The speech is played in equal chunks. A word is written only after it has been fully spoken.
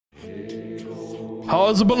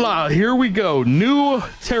Hezbollah, here we go. New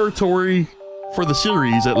territory for the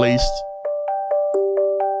series, at least.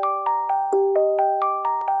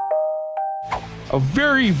 A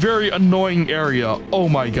very, very annoying area. Oh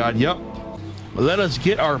my god, yep. Let us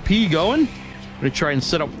get our P going. I'm gonna try and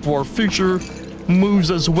set up for future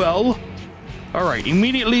moves as well. Alright,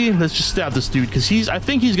 immediately, let's just stab this dude, because I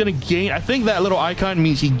think he's gonna gain, I think that little icon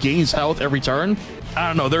means he gains health every turn. I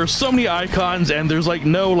don't know, there's so many icons, and there's like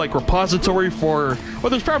no like repository for, well,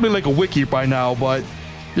 there's probably like a wiki by now, but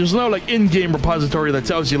there's no like in-game repository that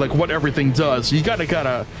tells you like what everything does. So you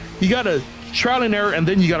gotta trial and error, and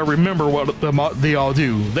then you gotta remember what they all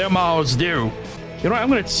do. Them alls do. You know what, I'm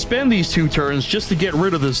gonna spend these 2 turns just to get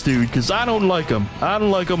rid of this dude, because I don't like him. I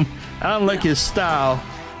don't like him. I don't like his style.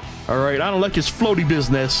 Alright, I don't like his floaty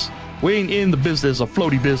business. We ain't in the business of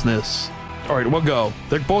floaty business. Alright, we'll go.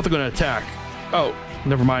 They're both gonna attack. Oh,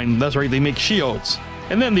 never mind. That's right, they make shields.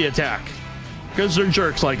 And then they attack. Because they're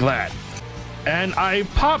jerks like that. And I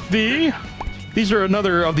pop the... These are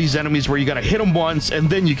another of these enemies where you gotta hit them once and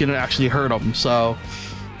then you can actually hurt them. So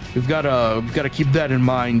we've gotta keep that in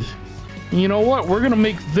mind. You know what? We're gonna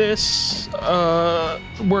make this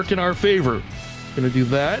work in our favor. Gonna do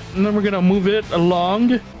that, and then we're gonna move it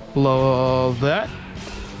along. Love that.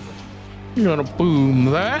 You're gonna boom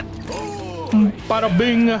that. Bada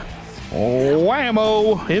bing.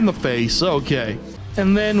 Whammo in the face. Okay.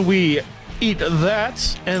 And then we eat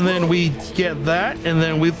that, and then we get that, and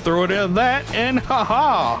then we throw it at that, and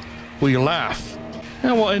haha, we laugh.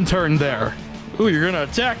 And we'll end turn there. Ooh, you're gonna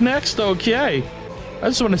attack next? Okay. I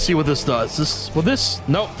just want to see what this does.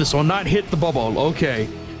 Nope, this will not hit the bubble. Okay.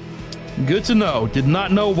 Good to know. Did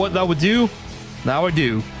not know what that would do. Now I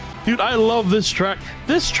do. Dude, I love this track.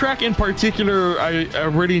 This track in particular, I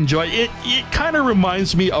really enjoy. It kind of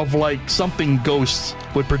reminds me of like something Ghost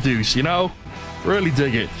would produce, you know? Really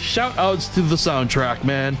dig it. Shout outs to the soundtrack,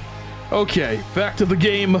 man. Okay, back to the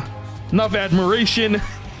game. Enough admiration.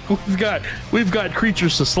 We've got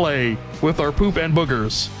creatures to slay with our poop and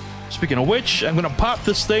boogers. Speaking of which, I'm gonna pop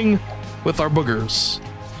this thing with our boogers.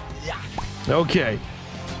 Okay.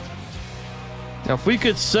 Now if we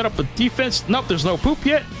could set up a defense... Nope, there's no poop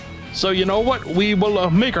yet. So you know what? We will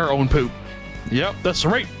make our own poop. Yep, that's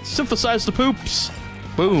right. Synthesize the poops.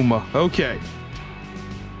 Boom. Okay.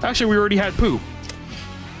 Actually, we already had poop.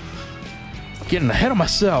 Getting ahead of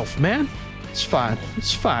myself, man. It's fine.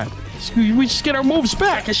 It's fine. We just get our moves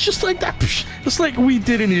back. It's just like that. It's like we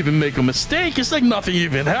didn't even make a mistake. It's like nothing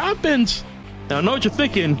even happened. Now, I know what you're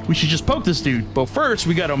thinking. We should just poke this dude. But first,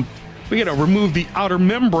 we gotta remove the outer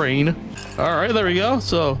membrane. All right, there we go.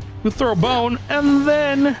 So we throw a bone, and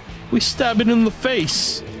then we stab it in the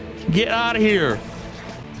face. Get out of here.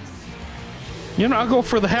 You know, I'll go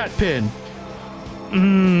for the hat pin.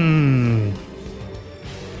 I'm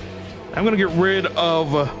gonna get rid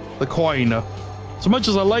of the coin. As much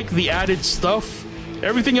as I like the added stuff,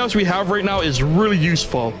 everything else we have right now is really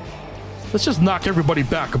useful. Let's just knock everybody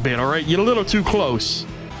back a bit, alright? You're a little too close.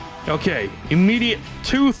 Okay, immediate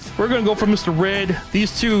tooth. We're gonna go for Mr. Red.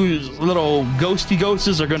 These two little ghosty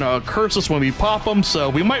ghosts are gonna curse us when we pop them, so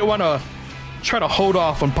we might wanna try to hold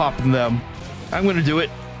off on popping them. I'm gonna do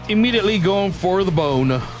it. Immediately going for the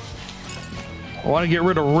bone. I want to get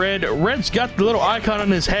rid of Red. Red's got the little icon on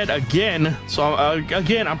his head again. So,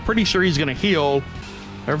 again, I'm pretty sure he's going to heal.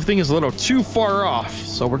 Everything is a little too far off.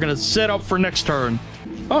 So, we're going to set up for next turn.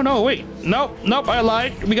 Oh, no, wait. Nope, I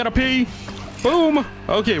lied. We got a P. Boom.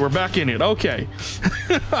 Okay, we're back in it. Okay.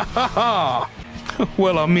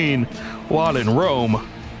 Well, I mean, while in Rome.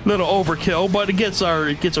 Little overkill, but it gets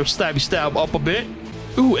our stabby stab up a bit.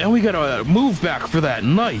 Ooh, and we got a move back for that.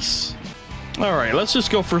 Nice. Alright, let's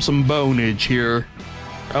just go for some bonage here.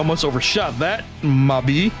 I almost overshot that,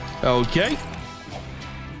 mobby. Okay.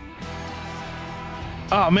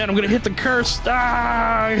 Oh man, I'm gonna hit the curse.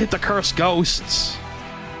 I hit the curse ghosts.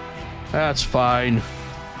 That's fine.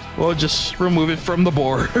 We'll just remove it from the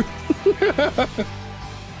board. That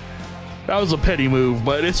was a petty move,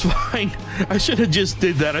 but it's fine. I should have just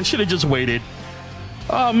did that. I should have just waited.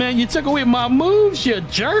 Oh man, you took away my moves, you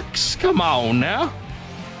jerks. Come on now.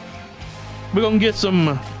 We're gonna get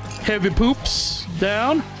some heavy poops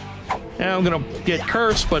down. And I'm gonna get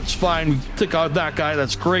cursed, but it's fine. We took out that guy,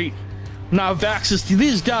 that's great. Now I have access to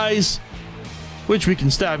these guys, which we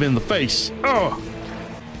can stab in the face. Oh!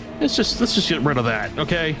 Let's just get rid of that,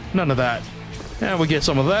 okay? None of that. And we get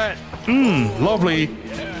some of that. Lovely.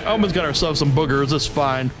 Almost got ourselves some boogers, that's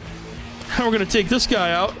fine. And we're gonna take this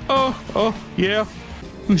guy out. Oh, yeah.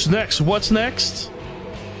 Who's next? What's next?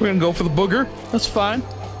 We're gonna go for the booger. That's fine.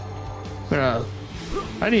 I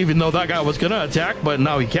didn't even know that guy was gonna attack, but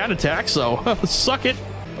now he can attack, so suck it.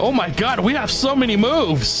 Oh my god, we have so many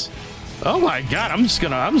moves. Oh my god, I'm just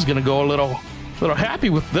gonna go a little happy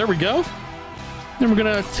with. There we go. Then we're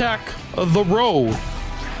gonna attack the row.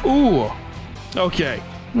 Ooh. Okay.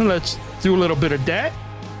 Let's do a little bit of that,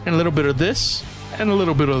 and a little bit of this, and a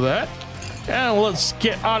little bit of that, and let's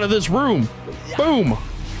get out of this room. Boom.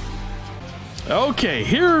 Okay,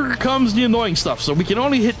 here comes the annoying stuff. So we can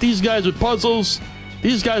only hit these guys with puzzles.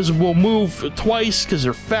 These guys will move twice because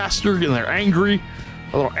they're faster and they're angry.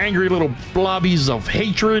 Angry little blobbies of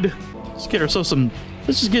hatred. Let's get ourselves some.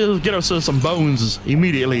 Let's just get ourselves some bones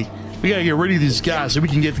immediately. We gotta get rid of these guys so we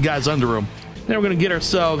can get the guys under them. Then we're gonna get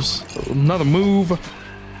ourselves another move.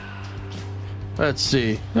 Let's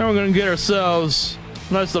see. Then we're gonna get ourselves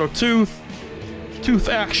a nice little tooth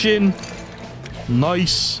action.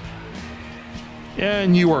 Nice.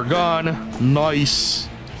 And you are gone. Nice.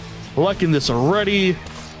 Liking this already.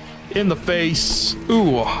 In the face.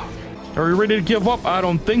 Ooh. Are we ready to give up? I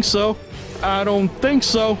don't think so. I don't think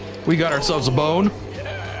so. We got ourselves a bone.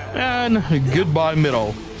 And goodbye,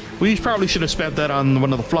 middle. We probably should have spent that on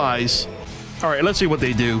one of the flies. Alright, let's see what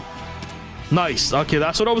they do. Nice. Okay,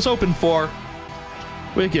 that's what I was hoping for.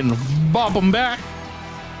 We can bop them back.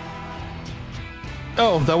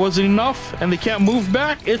 Oh, that wasn't enough? And they can't move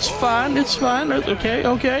back? It's fine. It's fine. Okay,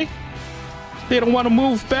 okay. They don't want to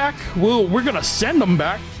move back? Well, we're going to send them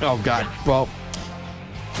back. Oh, God. Well,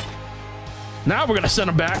 now we're going to send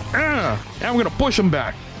them back. And we're going to push them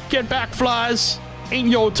back. Get back, flies. Ain't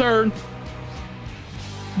your turn.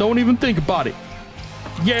 Don't even think about it.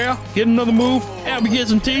 Yeah, get another move. And we get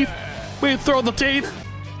some teeth. We throw the teeth.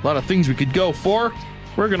 A lot of things we could go for.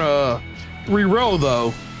 We're going to re-roll,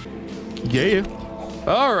 though. Yeah.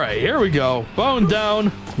 All right, here we go. Bone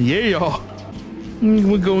down. Yeah.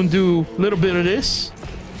 We're going to do a little bit of this.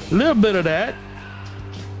 A little bit of that.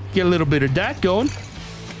 Get a little bit of that going.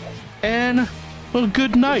 And, well,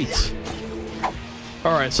 good night.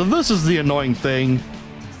 All right, so this is the annoying thing.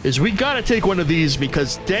 Is we got to take one of these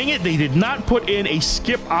because, dang it, they did not put in a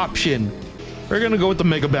skip option. We're going to go with the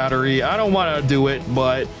mega battery. I don't want to do it,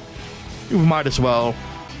 but we might as well.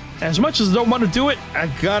 As much as I don't want to do it, I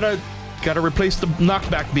gotta replace the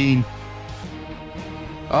knockback bean.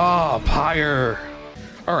 Ah, Pyre.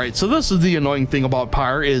 All right, so this is the annoying thing about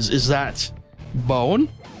Pyre is that bone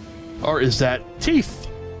or is that teeth?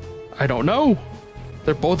 I don't know.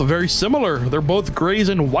 They're both very similar. They're both grays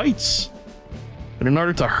and whites. But in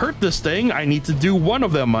order to hurt this thing, I need to do one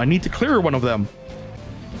of them. I need to clear one of them.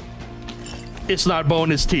 It's not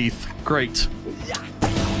bone, it's teeth. Great.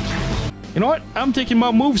 You know what? I'm taking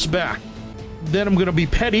my moves back. Then I'm gonna be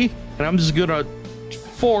petty, and I'm just gonna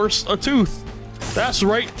force a tooth. That's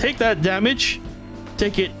right. Take that damage.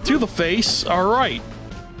 Take it to the face. All right.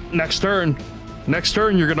 Next turn. Next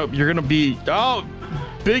turn, you're gonna be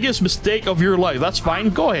biggest mistake of your life. That's fine.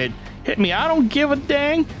 Go ahead. Hit me. I don't give a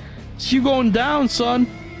dang. It's you going down, son.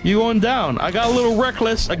 You going down. I got a little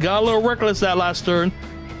reckless. That last turn.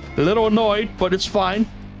 A little annoyed, but it's fine.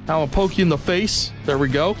 Now I'll poke you in the face. There we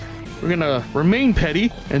go. We're gonna remain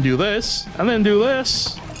petty and do this, and then do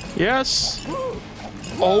this. Yes.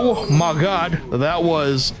 Oh my god. That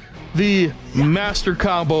was the master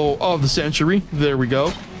combo of the century. There we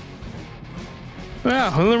go. Yeah,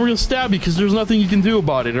 and then we're gonna stab you because there's nothing you can do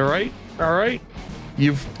about it, alright? Alright?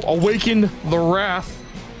 You've awakened the wrath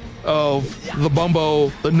of the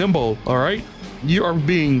Bumbo, the Nimble, alright? You are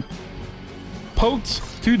being poked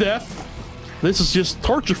to death. This is just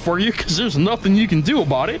torture for you because there's nothing you can do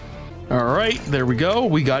about it. Alright, there we go.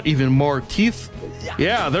 We got even more teeth.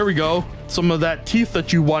 Yeah, there we go. Some of that teeth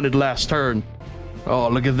that you wanted last turn. Oh,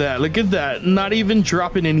 look at that. Look at that. Not even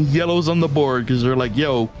dropping any yellows on the board because they're like,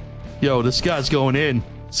 yo, this guy's going in.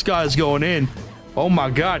 This guy's going in. Oh my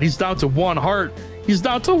god, he's down to 1 heart. He's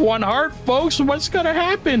down to 1 heart, folks. What's gonna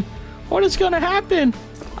happen? What is gonna happen?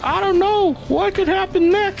 I don't know. What could happen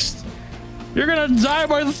next? You're gonna die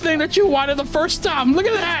by the thing that you wanted the first time. Look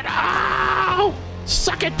at that. Ow!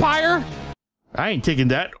 Suck it, Pyre. I ain't taking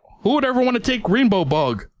that. Who would ever want to take Rainbow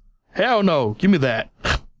Bug? Hell no. Give me that.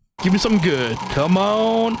 Give me something good. Come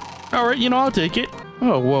on. All right, I'll take it.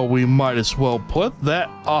 Oh, well, we might as well put that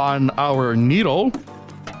on our needle.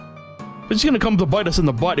 It's gonna come to bite us in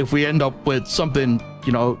the butt if we end up with something,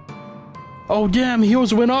 Oh, damn,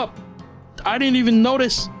 heals went up. I didn't even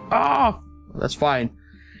notice. That's fine.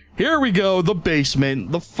 Here we go, the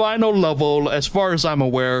basement, the final level, as far as I'm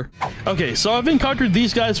aware. Okay, so I've encountered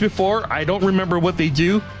these guys before. I don't remember what they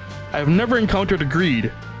do. I've never encountered a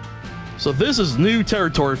greed. So this is new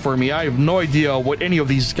territory for me. I have no idea what any of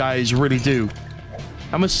these guys really do.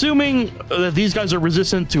 I'm assuming that these guys are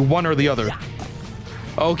resistant to one or the other.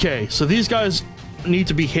 Okay, so these guys need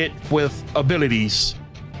to be hit with abilities.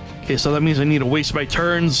 Okay, so that means I need to waste my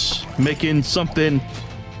turns making something.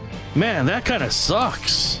 Man, that kind of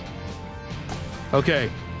sucks. Okay.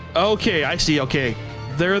 Okay, I see. Okay.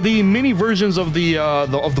 They're the mini versions of the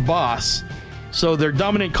boss. So their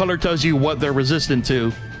dominant color tells you what they're resistant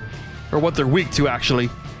to. Or what they're weak to, actually.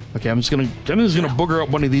 Okay, I'm just gonna booger up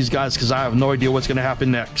one of these guys because I have no idea what's gonna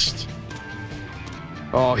happen next.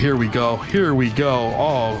 Oh, here we go. Here we go.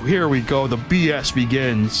 Oh, here we go. The BS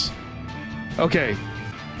begins. Okay.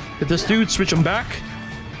 Hit this dude, switch him back.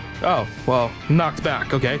 Oh, well, knocked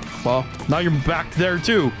back. Okay, well, now you're back there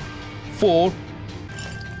too. Full.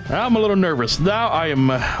 I'm a little nervous. Now I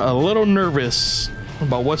am a little nervous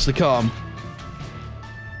about what's to come.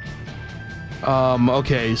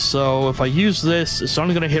 Okay, so if I use this, it's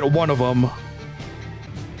only gonna hit one of them.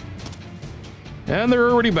 And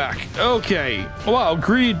they're already back. Okay. Wow,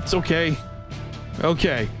 greed's okay.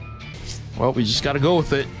 Okay. Well, we just gotta go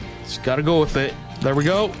with it. Just gotta go with it. There we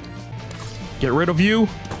go. Get rid of you.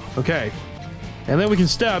 Okay. And then we can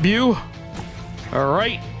stab you.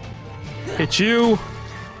 Alright. Hit you.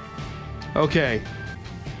 Okay.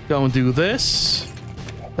 Go and do this.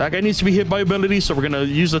 That guy needs to be hit by ability, so we're gonna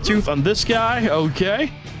use the tooth on this guy.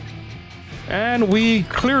 Okay. And we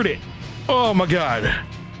cleared it. Oh my god.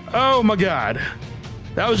 Oh my god.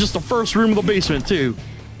 That was just the first room of the basement, too.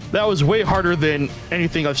 That was way harder than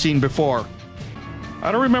anything I've seen before.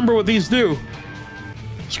 I don't remember what these do.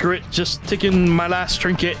 Screw it, just taking my last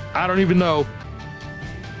trinket. I don't even know.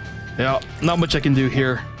 Yeah, not much I can do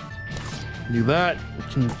here. Do that.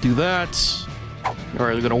 Can do that.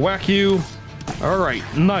 Alright, we're gonna whack you. Alright,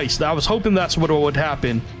 nice. I was hoping that's what would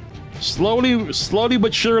happen. Slowly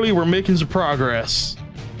but surely, we're making some progress.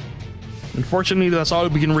 Unfortunately, that's all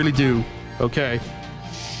we can really do. Okay.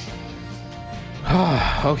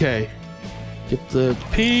 Okay. Get the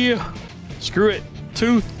P. Screw it.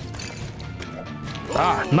 Tooth.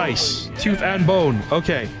 Ah, nice. Tooth and bone.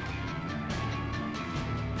 Okay.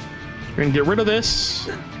 We're gonna get rid of this.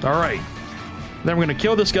 Alright. Then we're gonna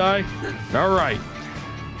kill this guy. Alright.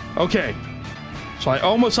 Okay. So I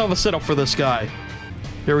almost have a setup for this guy.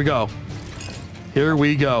 Here we go. Here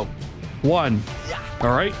we go. 1.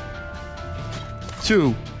 Alright.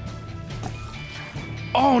 2.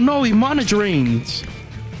 Oh no, he mana drains.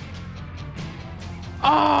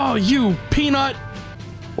 Oh, you peanut.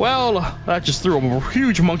 Well, that just threw a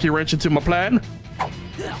huge monkey wrench into my plan.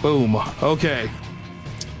 Boom. Okay.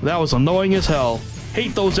 That was annoying as hell.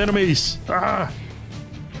 Hate those enemies. Ah.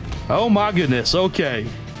 Oh my goodness. Okay.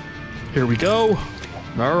 Here we go.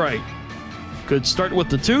 All right. Good start with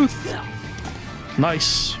the tooth.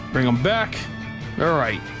 Nice. Bring them back. All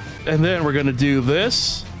right. And then we're going to do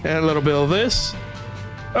this. And a little bit of this.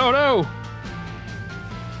 Oh no.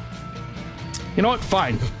 You know what?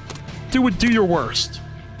 Fine. Do your worst.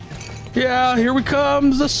 Yeah, here we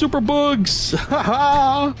comes the super bugs.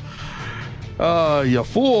 Haha. You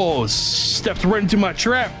fools. Stepped right into my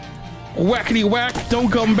trap. Whackety whack, don't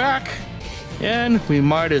come back. And we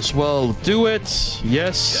might as well do it.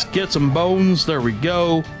 Yes, get some bones. There we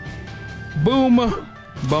go. Boom.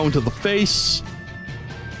 Bone to the face.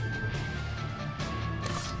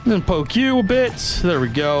 Then poke you a bit. There we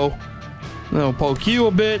go. Then we'll poke you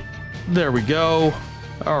a bit. There we go.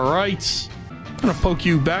 Alright. I'm gonna poke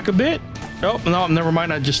you back a bit. Oh, no, never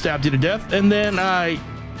mind. I just stabbed you to death. And then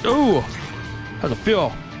oh, how's it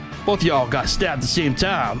feel? Both of y'all got stabbed at the same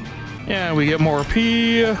time. And we get more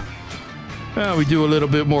P. And we do a little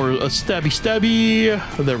bit more stabby.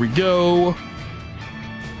 There we go.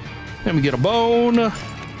 And we get a bone.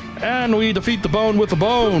 And we defeat the bone with a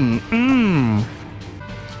bone.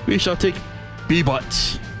 We shall take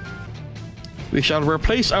B-Butt. We shall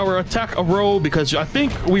replace our attack a roll because I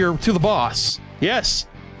think we are to the boss. Yes,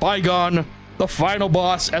 Bygone, the final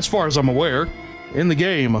boss, as far as I'm aware, in the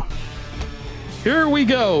game. Here we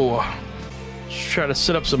go. Let's try to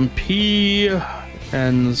set up some P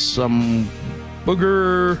and some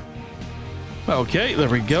booger. Okay, there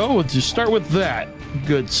we go. We'll just start with that.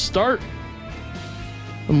 Good start.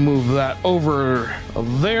 Move that over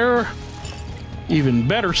there. Even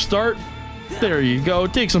better start. There you go.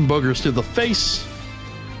 Take some boogers to the face.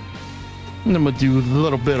 And then we'll do a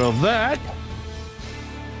little bit of that.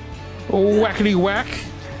 Whackety whack.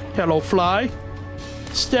 Hello, fly.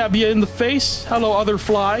 Stab you in the face. Hello, other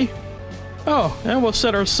fly. Oh, and we'll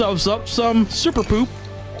set ourselves up some super poop.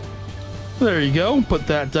 There you go. Put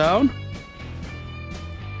that down.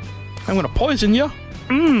 I'm gonna poison you.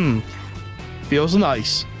 Feels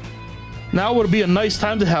nice. Now would be a nice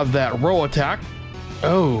time to have that row attack.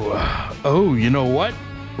 Oh, you know what?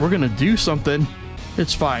 We're gonna do something.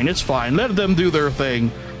 It's fine, it's fine. Let them do their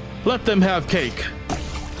thing. Let them have cake.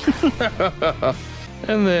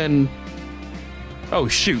 And then... oh,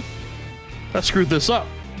 shoot. I screwed this up.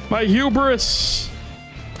 My hubris!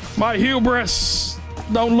 My hubris!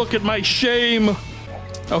 Don't look at my shame!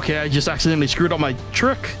 Okay, I just accidentally screwed up my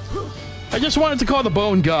trick. I just wanted to call the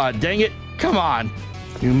Bone God, dang it. Come on.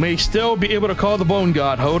 You may still be able to call the Bone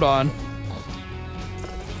God. Hold on.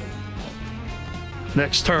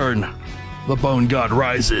 Next turn, the Bone God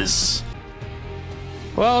rises.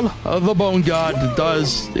 Well, the Bone God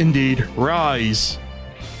does indeed rise.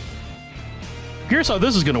 Here's how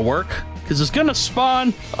this is gonna work, because it's gonna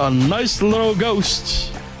spawn a nice little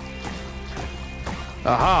ghost.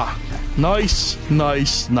 Aha. Nice,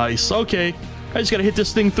 nice, nice. Okay, I just gotta hit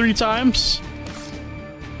this thing 3 times.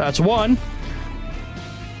 That's 1.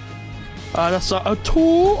 That's a 2.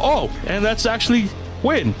 Oh, and that's actually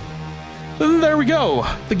win. There we go.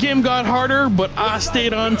 The game got harder, but I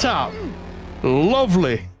stayed on top.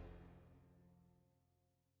 Lovely.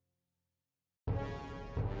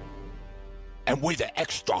 And with an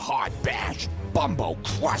extra hard bash, Bumbo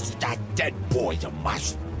crushed that dead boy to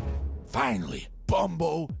mush. Finally,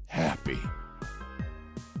 Bumbo happy.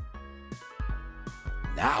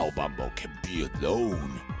 Now Bumbo can be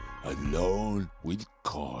alone with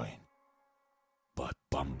coin. But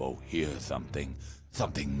Bumbo hears something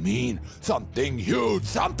mean, something huge,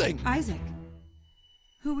 something. Isaac,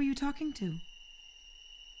 who were you talking to?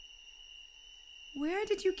 Where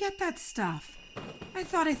did you get that stuff? I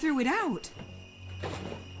thought I threw it out.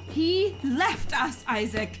 He left us,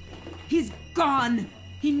 Isaac. He's gone.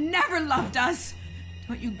 He never loved us.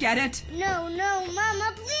 Don't you get it? No,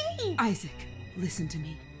 Mama, please. Isaac, listen to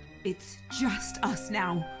me. It's just us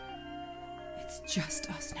now. It's just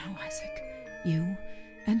us now, Isaac. You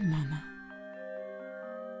and Mama.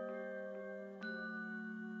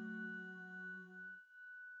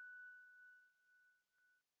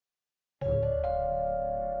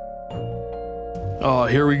 Oh,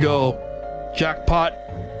 here we go. Jackpot.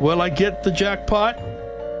 Will I get the jackpot?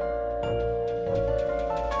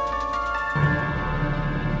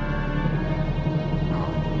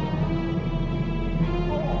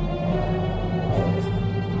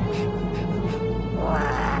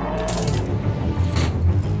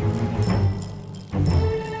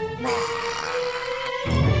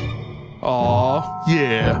 Aw,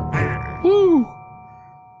 yeah. Woo!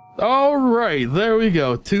 Alright, there we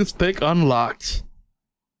go. Toothpick unlocked.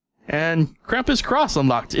 And Krampus Cross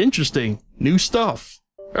unlocked. Interesting. New stuff.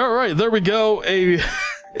 Alright, there we go. A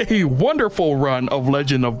wonderful run of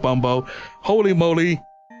Legend of Bumbo. Holy moly.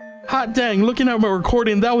 Hot dang, looking at my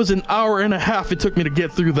recording, that was an hour and a half it took me to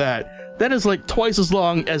get through that. That is like twice as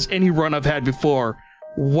long as any run I've had before.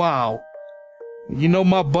 Wow. You know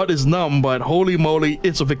my butt is numb, but holy moly,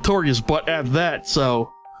 it's a victorious butt at that,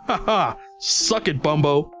 so... haha, suck it,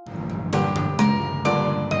 Bumbo.